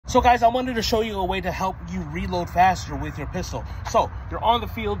So guys, I wanted to show you a way to help you reload faster with your pistol. So you're on the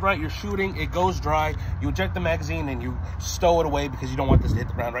field, right? You're shooting, it goes dry, you eject the magazine and you stow it away because you don't want this to hit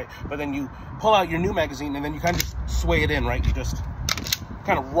the ground, right? But then you pull out your new magazine and then you kind of just sway it in, right? You just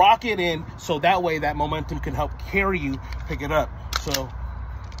kind of rock it in, so that way that momentum can help carry you, pick it up. So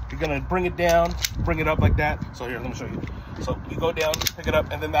you're gonna bring it down, bring it up like that. So here, let me show you. So you go down, pick it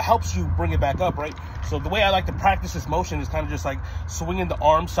up, and then that helps you bring it back up, right? So the way I like to practice this motion is kind of just like swinging the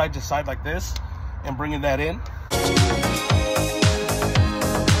arm side to side like this and bringing that in.